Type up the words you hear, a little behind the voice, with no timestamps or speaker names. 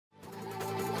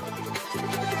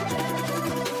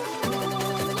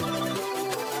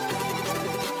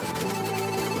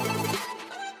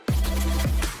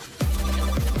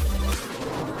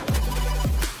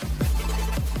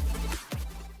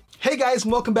guys,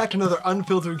 and welcome back to another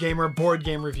Unfiltered Gamer board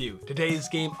game review. Today's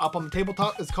game up on the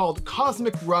tabletop is called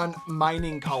Cosmic Run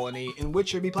Mining Colony, in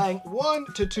which you'll be playing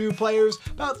 1 to 2 players,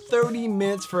 about 30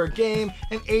 minutes for a game,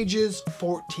 and ages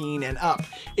 14 and up.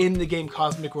 In the game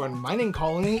Cosmic Run Mining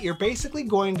Colony, you're basically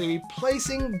going to be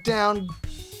placing down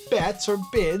bets or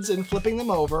bids and flipping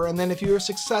them over, and then if you are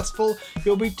successful,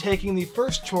 you'll be taking the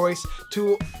first choice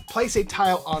to place a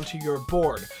tile onto your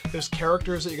board. There's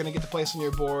characters that you're going to get to place on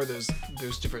your board,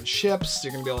 there's different ships,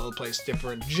 you're going to be able to place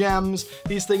different gems.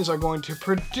 These things are going to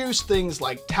produce things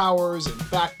like towers and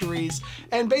factories,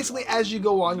 and basically as you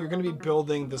go on, you're going to be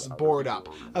building this board up.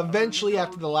 Eventually,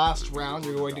 after the last round,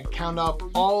 you're going to count up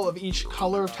all of each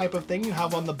color type of thing you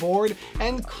have on the board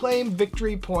and claim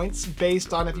victory points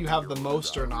based on if you have the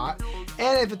most or not.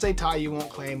 And if it's a tie, you won't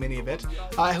claim any of it.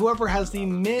 Whoever has the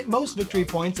most victory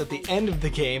points at the end of the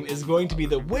game is going to be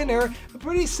the winner. A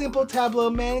pretty simple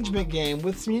tableau management game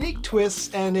with some unique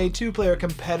twists and a 2-player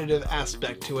competitive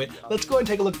aspect to it. Let's go and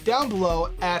take a look down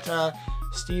below at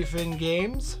Stephen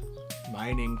Games'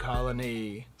 Mining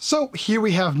Colony. So here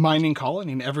we have Mining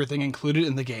Colony and everything included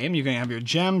in the game. You're going to have your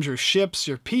gems, your ships,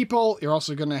 your people. You're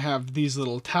also going to have these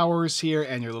little towers here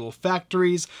and your little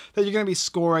factories that you're going to be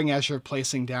scoring as you're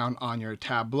placing down on your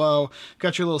tableau. You've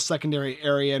got your little secondary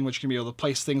area in which you're going to be able to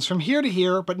place things from here to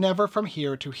here, but never from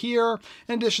here to here.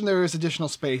 In addition, there is additional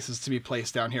spaces to be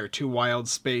placed down here. 2 wild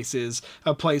spaces,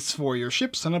 a place for your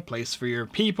ships and a place for your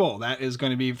people. That is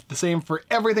going to be the same for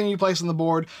everything you place on the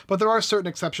board, but there are certain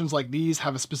exceptions, like these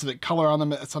have a specific color on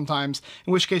them sometimes,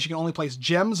 in which case you can only place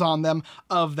gems on them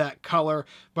of that color.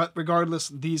 But regardless,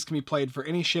 these can be played for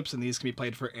any ships and these can be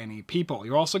played for any people.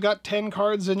 You also got 10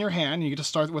 cards in your hand. You get to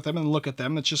start with them and look at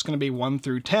them. It's just going to be 1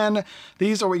 through 10.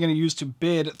 These are what you're going to use to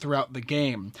bid throughout the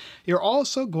game. You're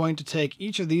also going to take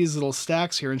each of these little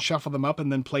stacks here and shuffle them up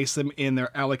and then place them in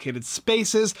their allocated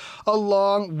spaces.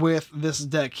 Along with this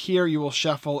deck here, you will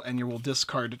shuffle and you will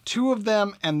discard 2 of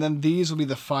them, and then these will be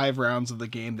the 5 rounds of the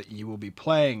game that you will be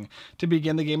playing. To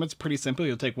begin the game, it's pretty simple.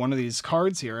 You'll take one of these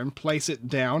cards here and place it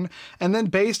down, and then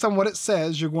based on what it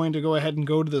says, you're going to go ahead and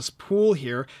go to this pool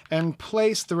here and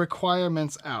place the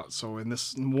requirements out. So in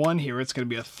this one here, it's going to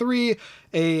be a 3,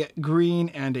 a green,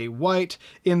 and a white.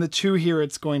 In the 2 here,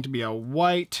 it's going to be a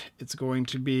white. It's going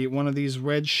to be one of these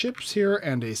red ships here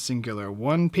and a singular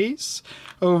 1 piece.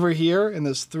 Over here in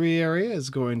this 3 area is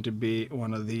going to be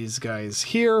one of these guys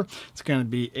here. It's going to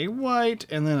be a white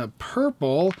and then a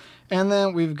purple. And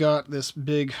then we've got this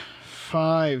big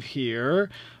 5 here,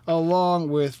 along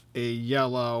with a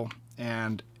yellow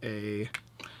and a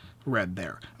red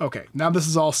there. Okay, now this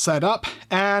is all set up,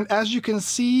 and as you can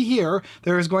see here,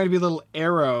 there is going to be little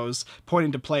arrows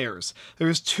pointing to players.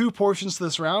 There's 2 portions to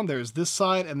this round. There's this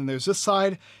side, and then there's this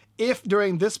side. If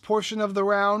during this portion of the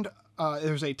round,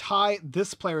 there's a tie,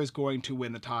 this player is going to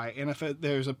win the tie, and if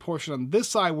there's a portion on this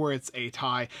side where it's a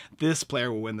tie, this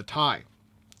player will win the tie.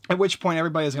 At which point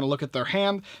everybody is going to look at their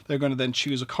hand. They're going to then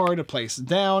choose a card to place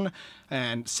down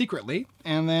and secretly,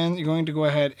 and then you're going to go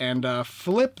ahead and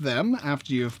flip them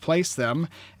after you've placed them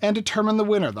and determine the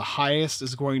winner. The highest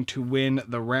is going to win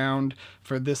the round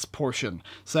for this portion.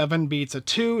 7 beats a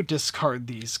 2. Discard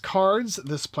these cards.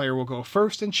 This player will go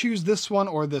first and choose this one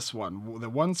or this one. The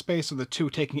 1 space or the 2,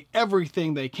 taking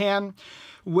everything they can.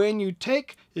 When you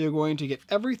take, you're going to get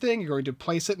everything. You're going to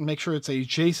place it and make sure it's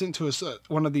adjacent to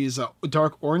one of these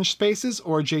dark orange spaces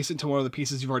or adjacent to one of the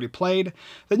pieces you've already played.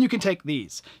 Then you can take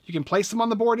these. You can place them on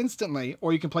the board instantly,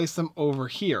 or you can place them over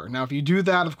here. Now, if you do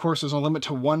that, of course, there's a limit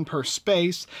to 1 per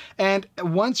space. And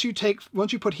once you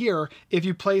put here, if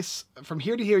you place from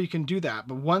here to here, you can do that.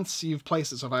 But once you've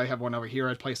placed it, so if I have one over here,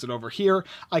 I'd place it over here.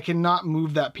 I cannot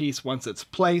move that piece once it's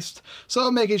placed. So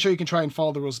making sure you can try and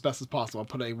follow the rules as best as possible. I'll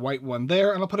put a white one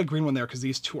there, and I'll put a green one there because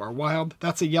these 2 are wild.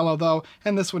 That's a yellow though,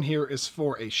 and this one here is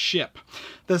for a ship.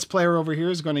 This player over here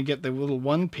is going to get the little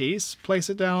 1 piece, place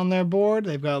it down on their board.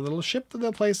 They've got a little ship that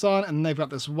they'll place on, and they've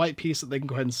got this white piece that they can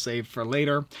go ahead and save for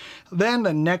later. Then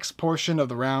the next portion of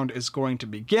the round is going to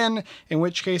begin, in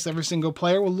which case every single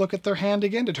player will look at their hand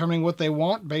again, determining what they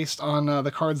want based on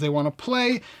the cards they want to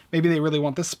play. Maybe they really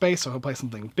want this space, so he'll play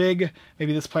something big.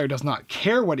 Maybe this player does not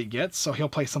care what he gets, so he'll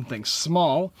play something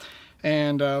small.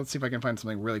 And let's see if I can find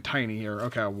something really tiny here.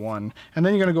 Okay, 1. And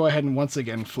then you're going to go ahead and once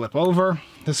again flip over.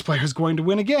 This player is going to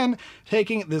win again,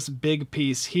 taking this big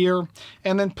piece here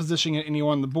and then positioning it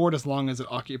anywhere on the board as long as it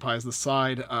occupies the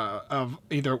side of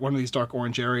either one of these dark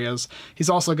orange areas. He's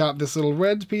also got this little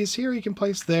red piece here he can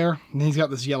place there, and he's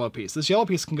got this yellow piece. This yellow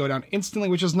piece can go down instantly,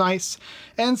 which is nice.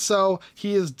 And so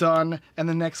he is done, and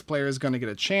the next player is going to get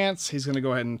a chance. He's going to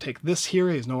go ahead and take this here.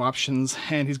 He has no options,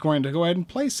 and he's going to go ahead and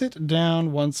place it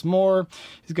down once more. 4.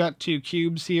 He's got 2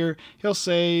 cubes here. He'll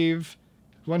save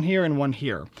 1 here and 1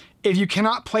 here. If you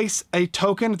cannot place a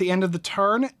token at the end of the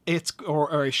turn,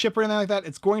 or a ship or anything like that,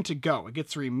 it's going to go. It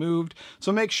gets removed.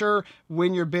 So make sure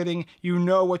when you're bidding, you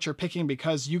know what you're picking,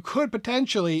 because you could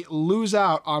potentially lose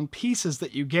out on pieces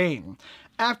that you gain.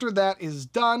 After that is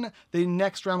done, the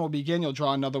next round will begin. You'll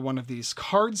draw another one of these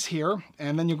cards here,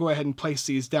 and then you'll go ahead and place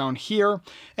these down here,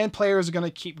 and players are going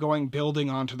to keep going, building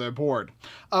onto their board.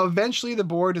 Eventually, the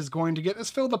board is going to get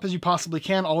as filled up as you possibly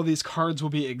can. All of these cards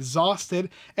will be exhausted,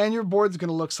 and your board's going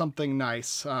to look something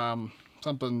nice.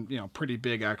 Something, you know, pretty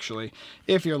big actually,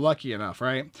 if you're lucky enough,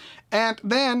 right? And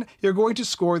then you're going to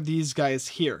score these guys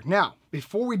here. Now,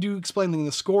 before we do explaining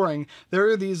the scoring, there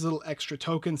are these little extra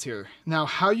tokens here. Now,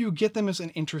 how you get them is an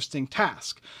interesting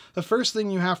task. The first thing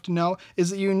you have to know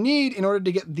is that you need, in order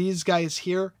to get these guys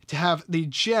here, to have the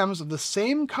gems of the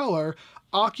same color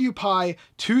occupy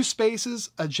 2 spaces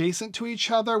adjacent to each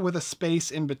other with a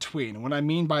space in between. What I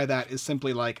mean by that is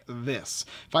simply like this.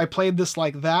 If I played this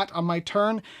like that on my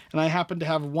turn, and I happen to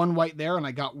have 1 white there, and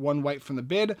I got 1 white from the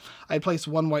bid, I'd place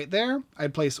 1 white there,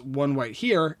 I'd place 1 white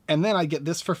here, and then I'd get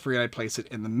this for free, and I'd place it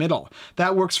in the middle.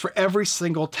 That works for every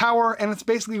single tower, and it's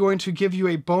basically going to give you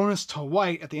a bonus to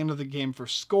white at the end of the game for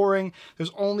scoring.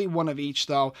 There's only 1 of each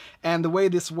though, and the way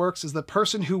this works is the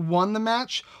person who won the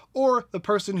match, or the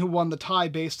person who won the tie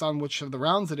based on which of the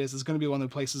rounds it is going to be the one who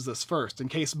places this first, in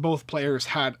case both players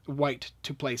had white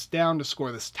to place down to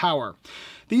score this tower.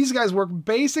 These guys work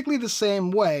basically the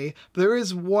same way, but there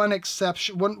is one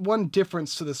exception, one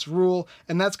difference to this rule,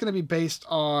 and that's going to be based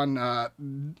on,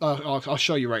 I'll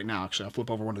show you right now, actually. I'll flip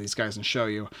over one of these guys and show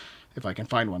you. If I can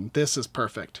find one. This is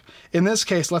perfect. In this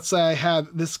case, let's say I had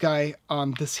this guy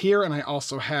on this here, and I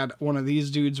also had one of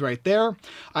these dudes right there.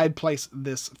 I'd place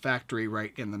this factory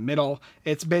right in the middle.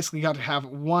 It's basically got to have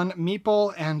 1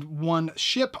 meeple and 1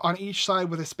 ship on each side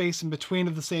with a space in between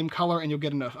of the same color, and you'll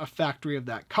get a factory of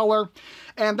that color.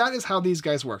 And that is how these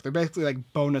guys work. They're basically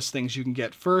like bonus things you can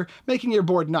get for making your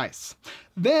board nice.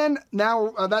 Then,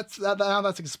 now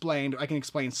that's explained, I can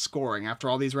explain scoring. After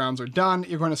all these rounds are done,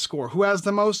 you're going to score. Who has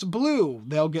the most blue?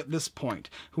 They'll get this point.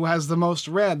 Who has the most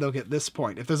red? They'll get this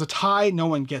point. If there's a tie, no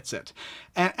one gets it.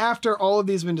 And after all of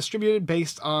these have been distributed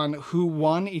based on who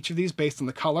won each of these based on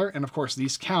the color, and of course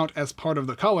these count as part of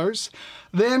the colors,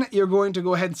 then you're going to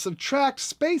go ahead and subtract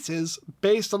spaces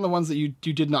based on the ones that you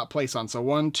did not place on. So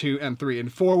 1, 2, and 3,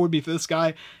 and 4 would be for this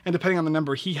guy, and depending on the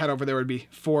number he had over there would be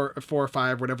 4 or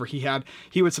 5, whatever he had,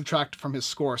 he would subtract from his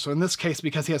score. So in this case,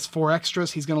 because he has 4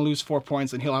 extras, he's going to lose 4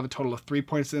 points, and he'll have a total of 3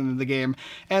 points at the end of the game,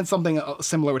 and something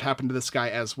similar would happen to this guy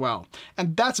as well.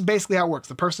 And that's basically how it works.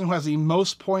 The person who has the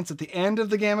most points at the end of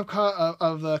the game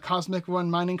of the Cosmic Run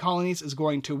Mining Colonies is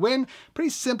going to win. Pretty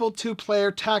simple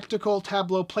 2-player tactical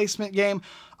tableau placement game.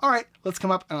 All right, let's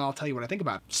come up and I'll tell you what I think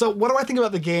about it. So what do I think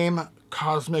about the game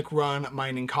Cosmic Run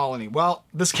Mining Colony? Well,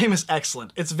 this game is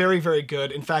excellent. It's very, very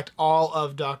good. In fact, all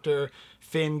of Dr.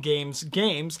 Finn Games'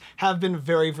 games have been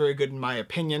very, very good in my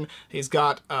opinion. He's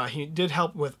got, he did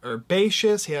help with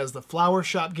Herbaceous, he has the Flower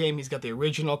Shop game, he's got the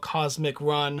original Cosmic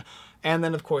Run, and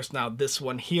then of course now this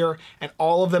one here, and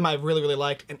all of them I've really, really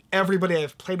liked, and everybody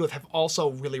I've played with have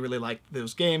also really, really liked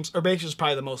those games. Herbaceous is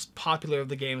probably the most popular of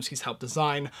the games he's helped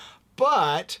design,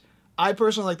 but I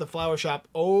personally like the Flower Shop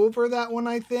over that one,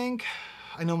 I think.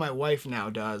 I know my wife now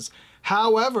does.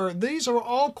 However, these are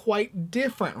all quite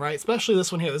different, right? Especially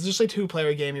this one here. This is just a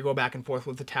 2-player game. You go back and forth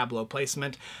with the tableau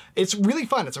placement. It's really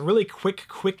fun. It's a really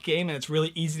quick game, and it's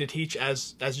really easy to teach,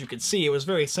 as you could see. It was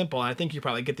very simple, and I think you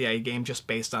probably get the game just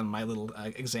based on my little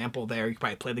example there. You can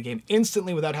probably play the game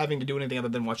instantly without having to do anything other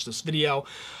than watch this video.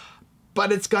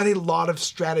 But it's got a lot of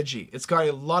strategy. It's got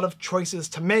a lot of choices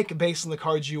to make based on the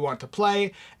cards you want to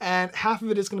play, and half of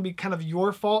it is going to be kind of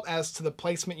your fault as to the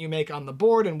placement you make on the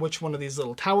board and which one of these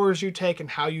little towers you take and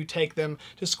how you take them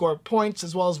to score points,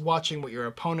 as well as watching what your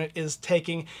opponent is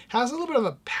taking. It has a little bit of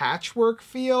a patchwork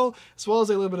feel, as well as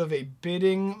a little bit of a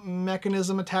bidding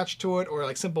mechanism attached to it, or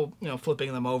like simple,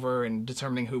 flipping them over and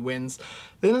determining who wins.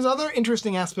 Then there's another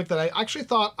interesting aspect that I actually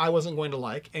thought I wasn't going to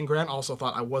like, and Grant also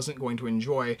thought I wasn't going to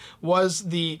enjoy, was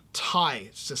the tie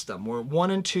system, where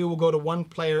 1 and 2 will go to one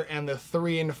player and the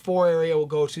 3 and 4 area will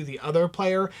go to the other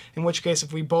player, in which case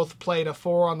if we both played a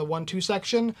 4 on the 1-2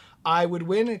 section, I would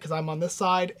win because I'm on this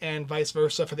side, and vice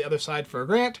versa for the other side for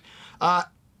Grant. I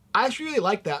actually really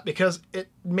liked that because it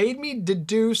made me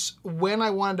deduce when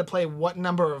I wanted to play what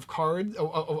number of cards,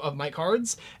 of my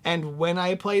cards, and when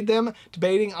I played them,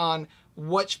 debating on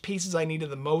which pieces I needed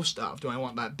the most of. Do I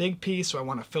want that big piece, or I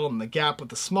want to fill in the gap with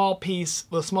the small piece?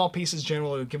 The small pieces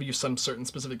generally will give you some certain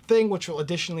specific thing, which will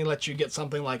additionally let you get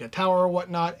something like a tower or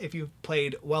whatnot if you've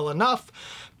played well enough.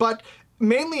 But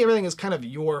mainly everything is kind of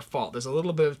your fault. There's a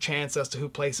little bit of chance as to who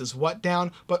places what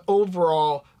down, but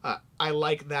overall, I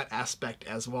like that aspect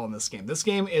as well in this game. This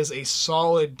game is a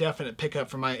solid, definite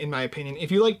pickup in my opinion,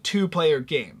 if you like two-player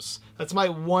games. That's my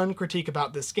one critique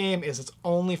about this game, is it's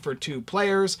only for 2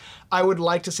 players. I would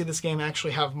like to see this game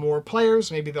actually have more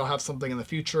players. Maybe they'll have something in the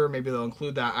future. Maybe they'll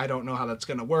include that. I don't know how that's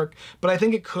going to work, but I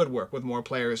think it could work with more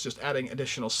players, just adding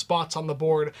additional spots on the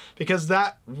board, because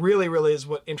that really, really is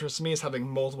what interests me, is having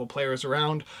multiple players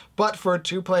around. But for a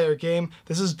 2-player game,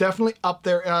 this is definitely up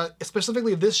there,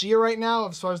 specifically this year right now,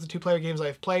 as far as the 2-player games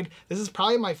I've played. This is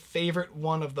probably my favorite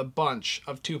one of the bunch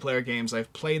of 2-player games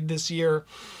I've played this year.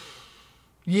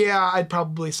 Yeah, I'd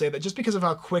probably say that, just because of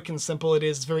how quick and simple it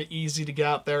is. It's very easy to get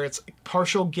out there. It's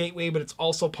partial gateway, but it's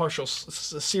also partial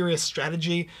serious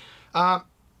strategy.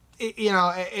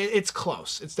 It's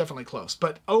close. It's definitely close.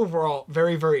 But overall,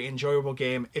 very, very enjoyable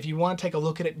game. If you want to take a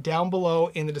look at it, down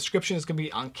below in the description, it's going to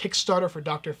be on Kickstarter for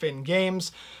Dr. Finn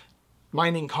Games.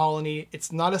 Mining Colony.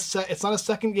 It's not a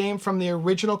second game from the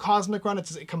original Cosmic Run.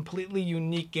 It's a completely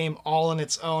unique game all on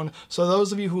its own. So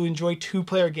those of you who enjoy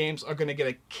 2-player games are going to get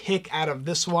a kick out of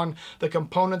this one. The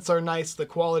components are nice. The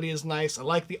quality is nice. I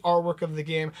like the artwork of the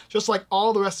game. Just like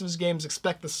all the rest of his games,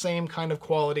 expect the same kind of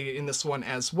quality in this one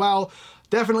as well.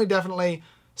 Definitely.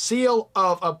 Seal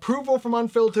of approval from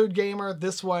Unfiltered Gamer.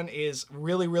 This one is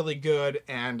really, really good,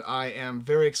 and I am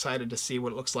very excited to see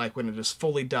what it looks like when it is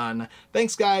fully done.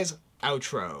 Thanks, guys.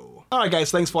 Outro. Alright guys,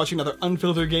 thanks for watching another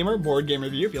Unfiltered Gamer board game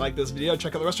review. If you like this video,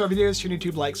 check out the rest of our videos, hit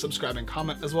YouTube, like, subscribe, and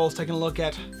comment, as well as taking a look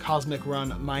at Cosmic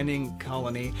Run Mining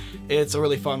Colony. It's a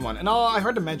really fun one. And I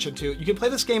heard to mention too, you can play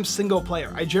this game single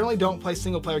player. I generally don't play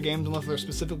single player games unless they're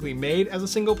specifically made as a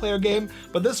single player game,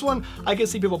 but this one, I can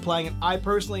see people playing it. I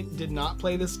personally did not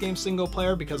play this game single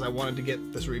player because I wanted to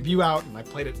get this review out, and I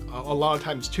played it a lot of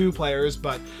times 2 players,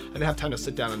 but I didn't have time to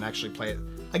sit down and actually play it.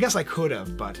 I guess I could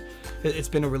have, but it's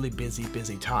been a really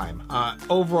busy time.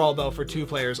 Overall though, for 2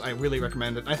 players, I really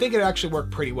recommend it. I think it actually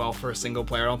worked pretty well for a single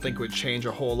player. I don't think it would change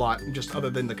a whole lot, just other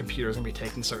than the computer's gonna be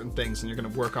taking certain things and you're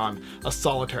gonna work on a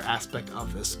solitaire aspect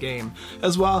of this game,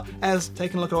 as well as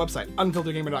taking a look at our website,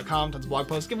 unfilteredgamer.com, tons of blog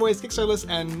posts, giveaways, Kickstarter lists,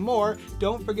 and more.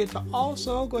 Don't forget to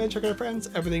also go ahead and check out our friends,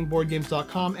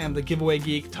 everythingboardgames.com, and the Giveaway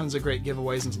Geek, tons of great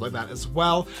giveaways and stuff like that, as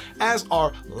well as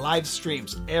our live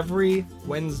streams every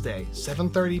Wednesday,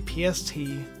 7:30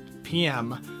 PST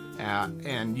PM,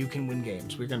 and you can win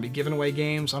games. We're going to be giving away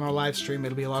games on our live stream.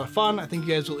 It'll be a lot of fun. I think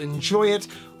you guys will enjoy it.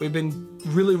 We've been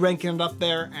really ranking it up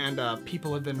there, and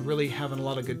people have been really having a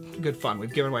lot of good fun.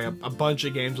 We've given away a bunch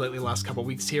of games lately the last couple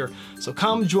weeks here, so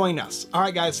come join us. All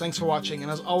right, guys, thanks for watching,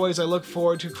 and as always, I look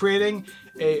forward to creating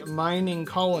a mining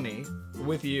colony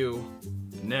with you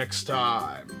next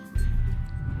time.